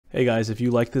Hey guys, if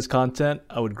you like this content,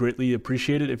 I would greatly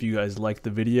appreciate it if you guys liked the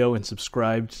video and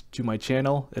subscribed to my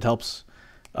channel. It helps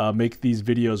make these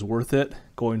videos worth it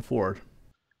going forward.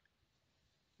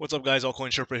 What's up, guys? Altcoin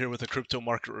Sherpa here with a crypto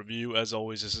market review. As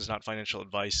always, this is not financial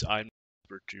advice. I'm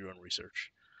expert to your own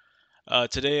research.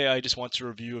 Today, I just want to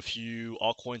review a few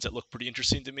altcoins that look pretty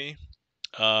interesting to me.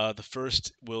 The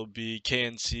first will be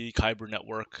KNC, Kyber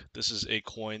Network. This is a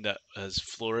coin that has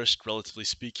flourished, relatively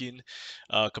speaking,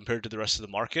 compared to the rest of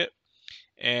the market.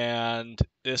 And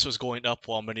this was going up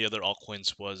while many other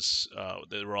altcoins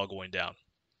they were all going down.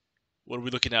 What are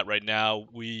we looking at right now?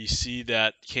 We see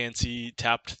that KNC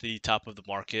tapped the top of the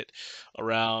market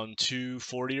around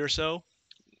 240 or so,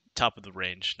 top of the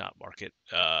range, not market.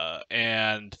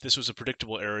 And this was a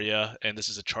predictable area, and this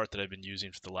is a chart that I've been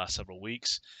using for the last several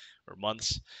weeks or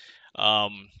months.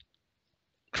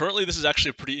 Currently, this is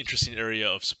actually a pretty interesting area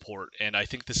of support, and I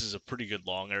think this is a pretty good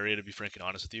long area, to be frank and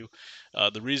honest with you.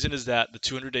 The reason is that the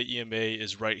 200-day EMA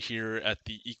is right here at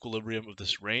the equilibrium of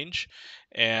this range,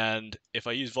 and if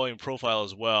I use volume profile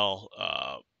as well,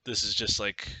 this is just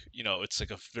like, it's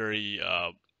like a very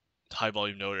high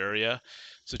volume node area.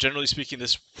 So generally speaking,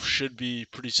 this should be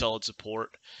pretty solid support,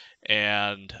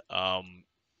 and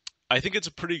I think it's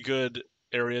a pretty good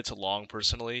area to long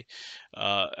personally.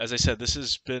 As I said, this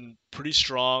has been pretty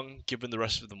strong given the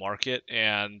rest of the market,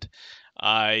 and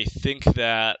I think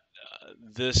that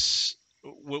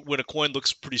when a coin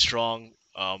looks pretty strong,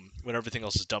 when everything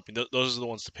else is dumping, those are the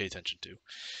ones to pay attention to.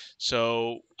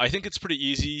 So I think it's pretty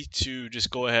easy to just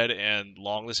go ahead and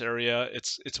long this area.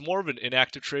 It's more of an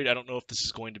inactive trade. I don't know if this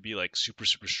is going to be like super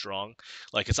strong.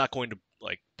 Like it's not going to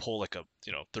like pull like a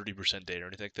 30% day or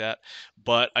anything like that.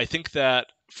 But I think that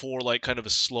for like kind of a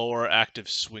slower active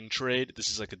swing trade, this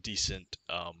is like a decent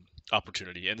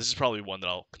opportunity, and this is probably one that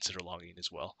I'll consider longing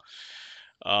as well.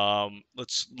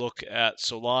 Let's look at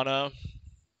Solana.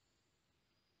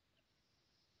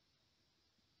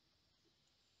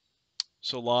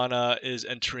 Solana is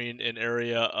entering an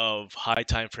area of high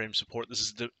time frame support. This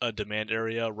is a demand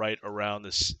area right around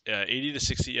this 80 to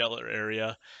 60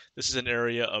 area. This is an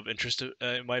area of interest,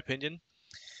 in my opinion.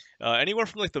 Anywhere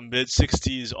from like the mid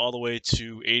 60s all the way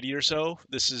to 80 or so,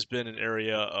 this has been an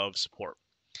area of support.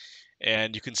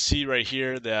 And you can see right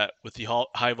here that with the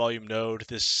high volume node,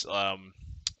 this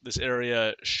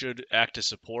area should act as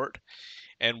support.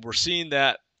 And we're seeing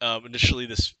that initially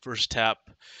this first tap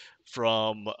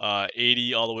from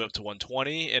 80 all the way up to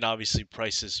 120, and obviously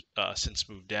prices since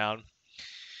moved down.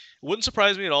 It wouldn't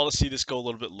surprise me at all to see this go a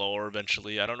little bit lower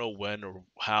eventually. I don't know when or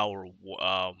how or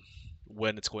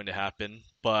when it's going to happen,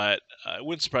 but it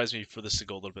wouldn't surprise me for this to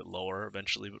go a little bit lower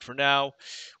eventually. But for now,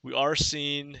 we are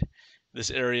seeing this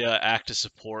area act as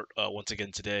support once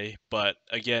again today. But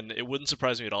again, it wouldn't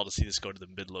surprise me at all to see this go to the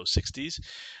mid-low 60s.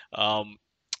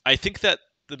 I think that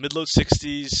the mid-low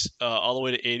 60s all the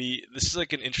way to 80, this is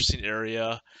like an interesting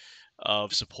area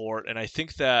of support, and I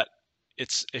think that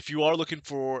if you are looking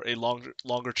for a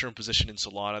longer term position in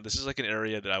Solana, this is like an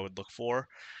area that I would look for.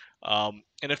 And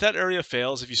if that area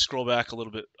fails, if you scroll back a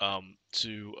little bit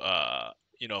to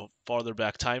farther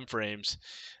back time frames,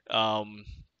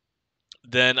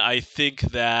 then I think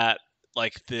that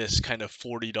like this kind of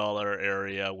 $40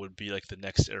 area would be like the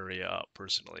next area up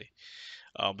personally.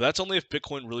 But that's only if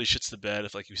Bitcoin really shits the bed.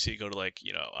 If like you see it go to like,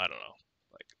 I don't know,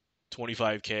 like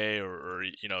 25K or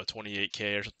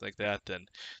 28K or something like that, then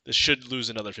this should lose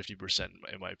another 50%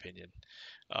 in my opinion.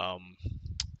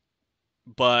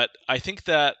 But I think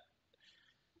that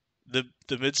the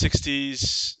mid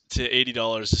 60s to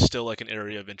 $80 is still like an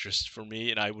area of interest for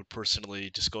me, and I would personally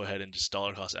just go ahead and just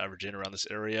dollar cost average in around this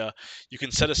area. You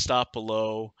can set a stop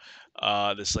below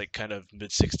this like kind of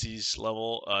mid 60s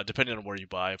level, depending on where you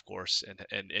buy, of course,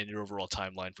 and your overall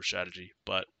timeline for strategy.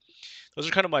 But those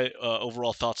are kind of my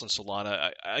overall thoughts on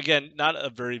Solana. Again, not a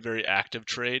very active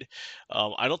trade.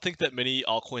 I don't think that many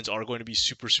altcoins are going to be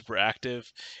super active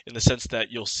in the sense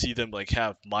that you'll see them like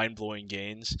have mind-blowing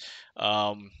gains.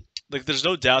 Like there's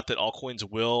no doubt that altcoins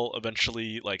will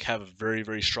eventually like have a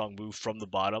very strong move from the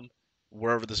bottom,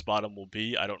 wherever this bottom will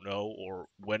be. I don't know or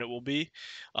when it will be,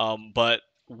 but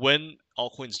when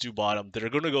altcoins do bottom, they're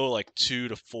going to go like 2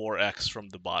 to 4x from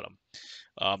the bottom.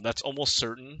 That's almost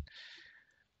certain.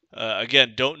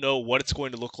 Again, don't know what it's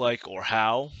going to look like or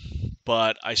how,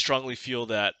 but I strongly feel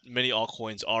that many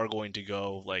altcoins are going to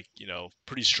go like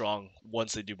pretty strong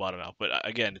once they do bottom out. But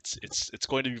again, it's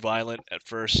going to be violent at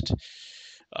first.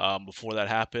 Before that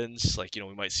happens, like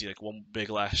we might see like one big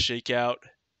last shakeout,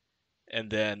 and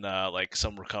then like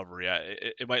some recovery.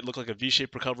 It might look like a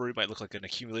V-shaped recovery. It might look like an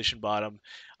accumulation bottom.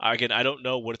 Again, I don't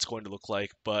know what it's going to look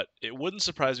like, but it wouldn't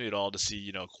surprise me at all to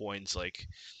see coins like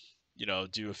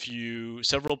do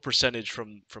several percentage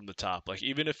from the top. Like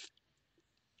even if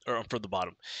or from the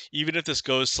bottom. Even if this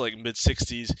goes to like mid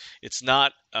 60s, it's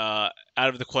not out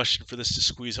of the question for this to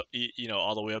squeeze,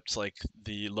 all the way up to like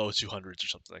the low 200s or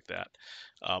something like that.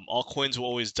 Altcoins will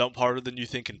always dump harder than you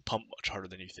think and pump much harder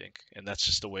than you think, and that's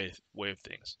just the way of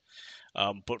things.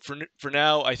 But for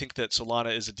now, I think that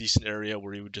Solana is a decent area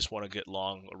where you would just want to get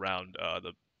long around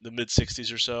the mid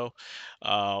 60s or so,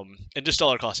 and just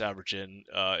dollar cost average in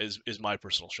is my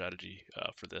personal strategy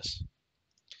for this.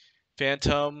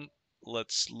 Fantom,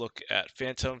 let's look at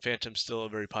Fantom. Fantom's still a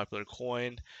very popular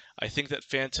coin. I think that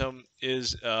Fantom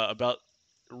is about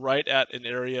right at an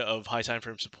area of high time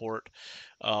frame support.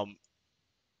 Um,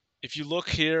 if you look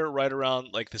here, right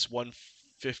around like this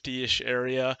 150-ish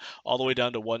area, all the way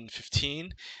down to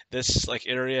 115, this like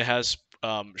area has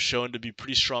shown to be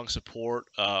pretty strong support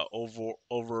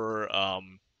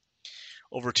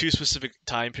over two specific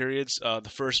time periods.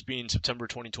 The first being September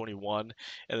 2021,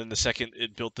 and then the second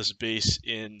it built this base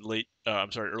in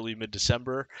early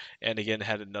mid-December, and again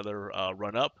had another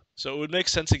run up. So it would make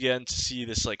sense again to see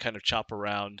this like kind of chop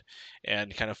around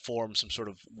and kind of form some sort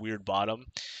of weird bottom.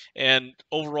 And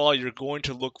overall, you're going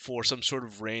to look for some sort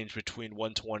of range between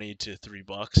 120 to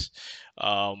 $3.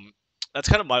 That's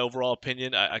kind of my overall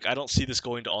opinion. I don't see this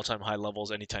going to all-time high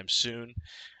levels anytime soon.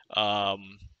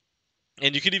 And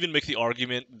you could even make the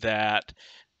argument that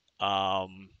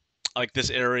like this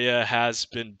area has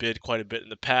been bid quite a bit in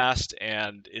the past,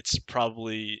 and it's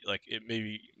probably like it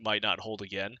maybe might not hold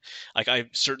again. Like I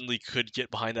certainly could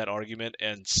get behind that argument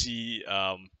and see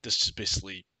this just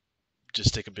basically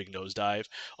just take a big nosedive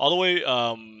all the way.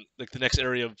 Like the next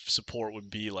area of support would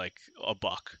be like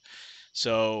 $1.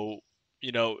 So,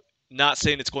 you know, not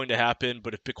saying it's going to happen,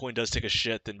 but if Bitcoin does take a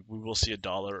shit, then we will see $1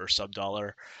 or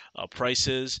sub-dollar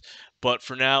prices. But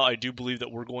for now, I do believe that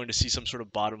we're going to see some sort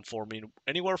of bottom forming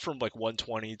anywhere from like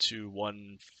 120 to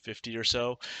 150 or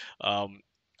so.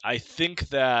 I think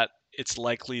that it's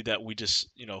likely that we just,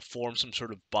 form some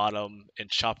sort of bottom and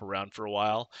chop around for a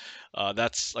while.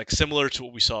 That's like similar to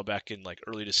what we saw back in like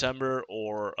early December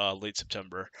or late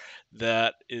September.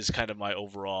 That is kind of my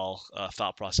overall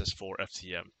thought process for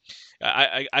FTM.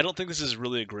 I don't think this is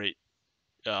really a great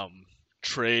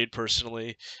trade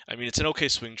personally. I mean, it's an okay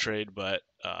swing trade, but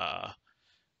I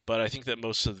think that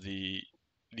most of the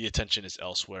attention is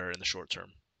elsewhere in the short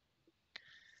term.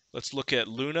 Let's look at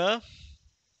Luna.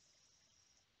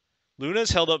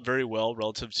 Luna's held up very well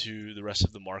relative to the rest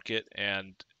of the market,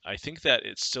 and I think that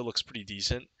it still looks pretty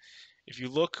decent. If you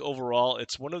look overall,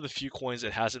 it's one of the few coins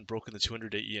that hasn't broken the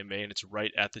 200-day EMA, and it's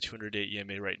right at the 200-day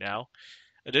EMA right now.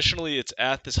 Additionally, it's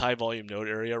at this high volume node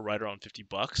area right around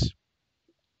 $50.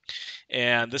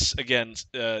 And this, again,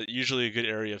 usually a good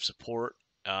area of support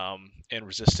and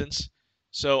resistance.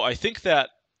 So I think that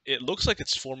it looks like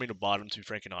it's forming a bottom, to be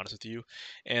frank and honest with you.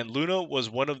 And Luna was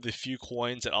one of the few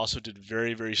coins that also did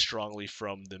very, very strongly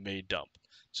from the May dump.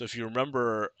 So if you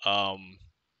remember,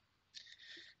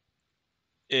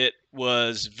 it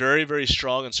was very, very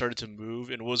strong and started to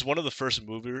move, and was one of the first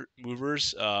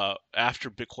movers after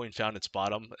Bitcoin found its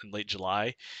bottom in late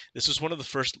July. This was one of the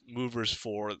first movers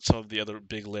for some of the other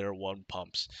big layer one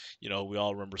pumps. We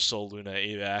all remember Sol, Luna,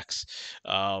 AVAX.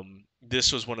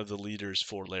 This was one of the leaders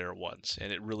for layer ones,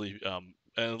 and it really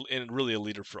and really a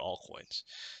leader for altcoins.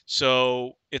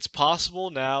 So it's possible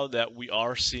now that we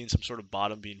are seeing some sort of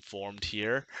bottom being formed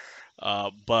here,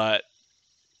 but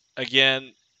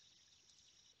again,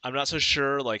 I'm not so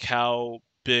sure like how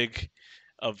big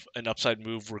of an upside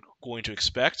move we're going to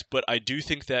expect, but I do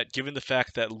think that given the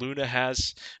fact that Luna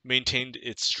has maintained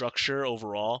its structure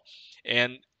overall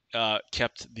and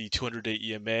kept the 200-day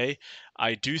EMA,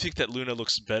 I do think that Luna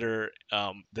looks better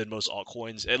than most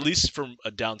altcoins, at least from a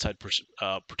downside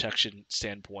protection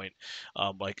standpoint.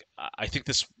 Like I think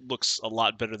this looks a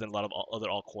lot better than a lot of other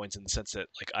altcoins in the sense that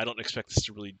like I don't expect this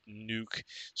to really nuke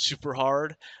super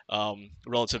hard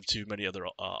relative to many other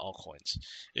altcoins.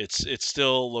 It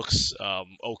still looks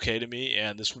okay to me,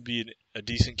 and this would be a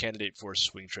decent candidate for a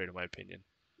swing trade in my opinion.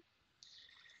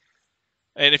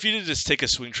 And if you did just take a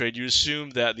swing trade, you assume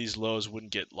that these lows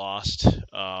wouldn't get lost.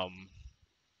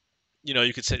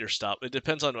 You could set your stop. It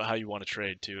depends on how you want to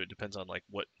trade too. It depends on like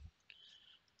what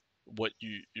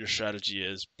your strategy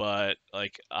is. But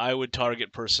like I would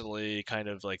target personally kind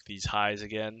of like these highs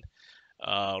again.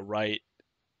 Right.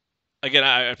 Again,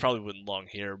 I probably wouldn't long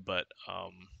here, but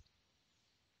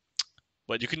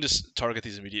you can just target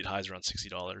these immediate highs around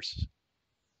 $60.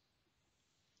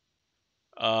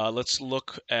 Let's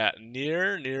look at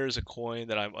Near. Near is a coin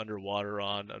that I'm underwater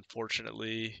on,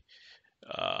 unfortunately.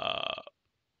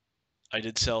 I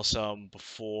did sell some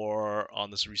before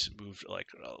on this recent move, like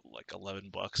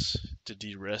 $11 to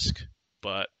de-risk,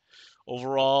 but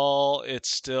overall, it's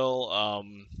still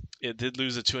it did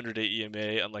lose a 200-day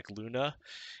EMA, unlike Luna,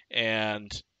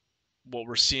 and what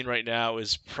we're seeing right now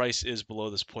is price is below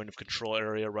this point of control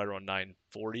area, right around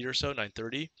 940 or so,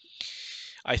 930.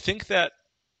 I think that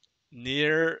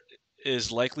Near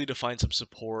is likely to find some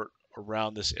support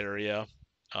around this area.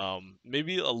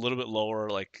 Maybe a little bit lower,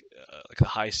 like the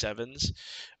high sevens,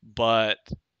 but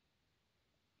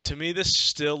to me, this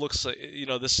still looks like,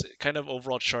 this kind of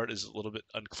overall chart is a little bit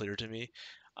unclear to me.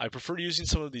 I prefer using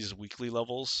some of these weekly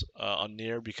levels on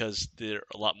Near because they're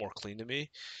a lot more clean to me.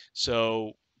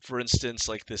 So, for instance,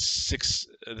 like the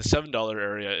 $7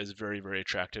 area is very, very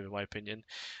attractive in my opinion.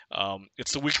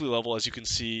 It's the weekly level, as you can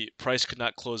see. Price could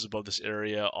not close above this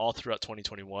area all throughout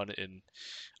 2021 in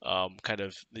kind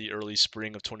of the early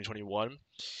spring of 2021,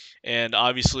 and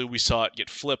obviously we saw it get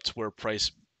flipped where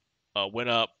price went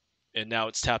up, and now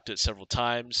it's tapped it several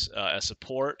times as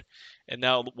support. And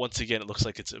now, once again, it looks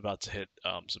like it's about to hit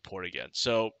support again.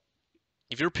 So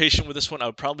if you're patient with this one, I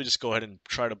would probably just go ahead and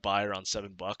try to buy around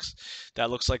 $7. That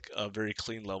looks like a very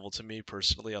clean level to me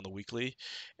personally on the weekly,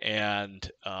 and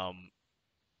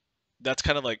that's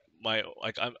kind of like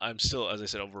I'm still, as I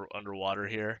said, underwater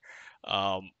here.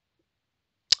 Um,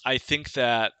 I think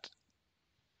that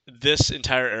this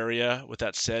entire area, with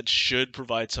that said, should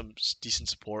provide some decent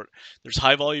support. There's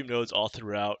high volume nodes all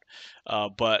throughout,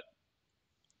 but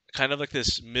kind of like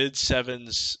this mid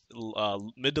sevens,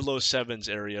 mid to low sevens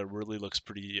area really looks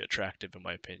pretty attractive in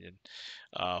my opinion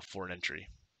for an entry.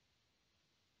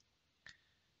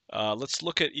 Let's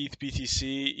look at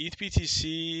ETHBTC.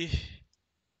 ETHBTC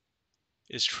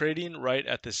is trading right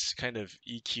at this kind of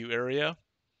EQ area.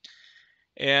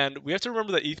 And we have to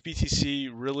remember that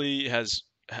ETHBTC really has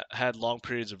had long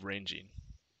periods of ranging.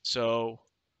 So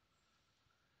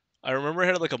I remember I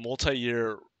had like a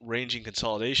multi-year ranging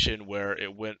consolidation where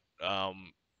it went,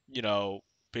 you know,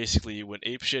 basically went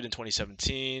apeshit in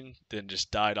 2017, then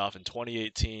just died off in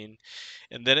 2018,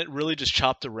 and then it really just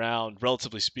chopped around,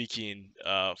 relatively speaking,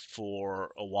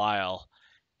 for a while,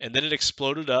 and then it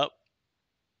exploded up,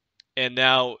 and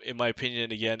now, in my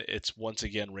opinion, again, it's once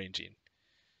again ranging.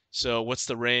 So what's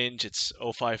the range? It's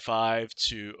 055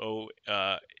 to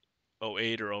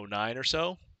 08 or 09 or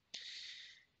so.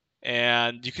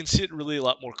 And you can see it really a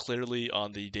lot more clearly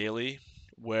on the daily,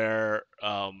 where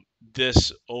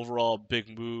this overall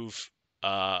big move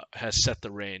has set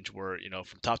the range where,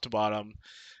 from top to bottom,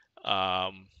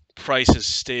 price has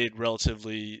stayed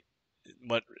relatively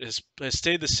has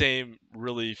stayed the same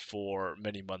really for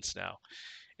many months now.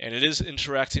 And it is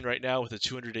interacting right now with the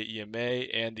 200-day EMA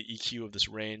and the EQ of this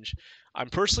range.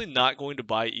 I'm personally not going to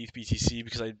buy ETHBTC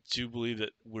because I do believe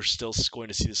that we're still going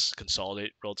to see this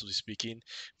consolidate, relatively speaking,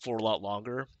 for a lot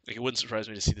longer. Like, it wouldn't surprise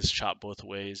me to see this chop both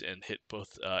ways and hit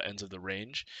both ends of the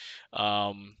range.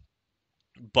 But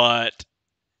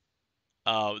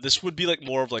this would be like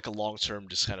more of like a long-term,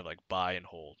 just kind of like buy and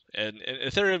hold. And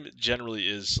Ethereum generally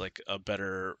is like a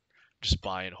better just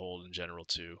buy and hold in general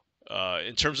too.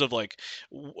 In terms of like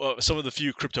some of the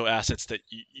few crypto assets that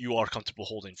you are comfortable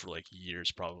holding for like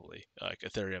years, probably like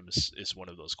Ethereum is one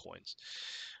of those coins.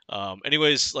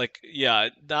 Anyways, like, yeah,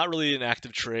 not really an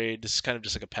active trade. This is kind of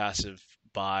just like a passive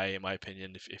buy, in my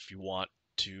opinion, if you want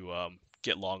to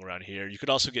get long around here. You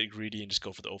could also get greedy and just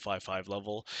go for the 055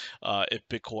 level. If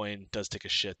Bitcoin does take a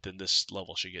shit, then this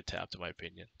level should get tapped, in my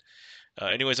opinion.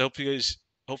 Anyways,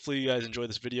 hopefully you guys enjoyed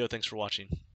this video. Thanks for watching.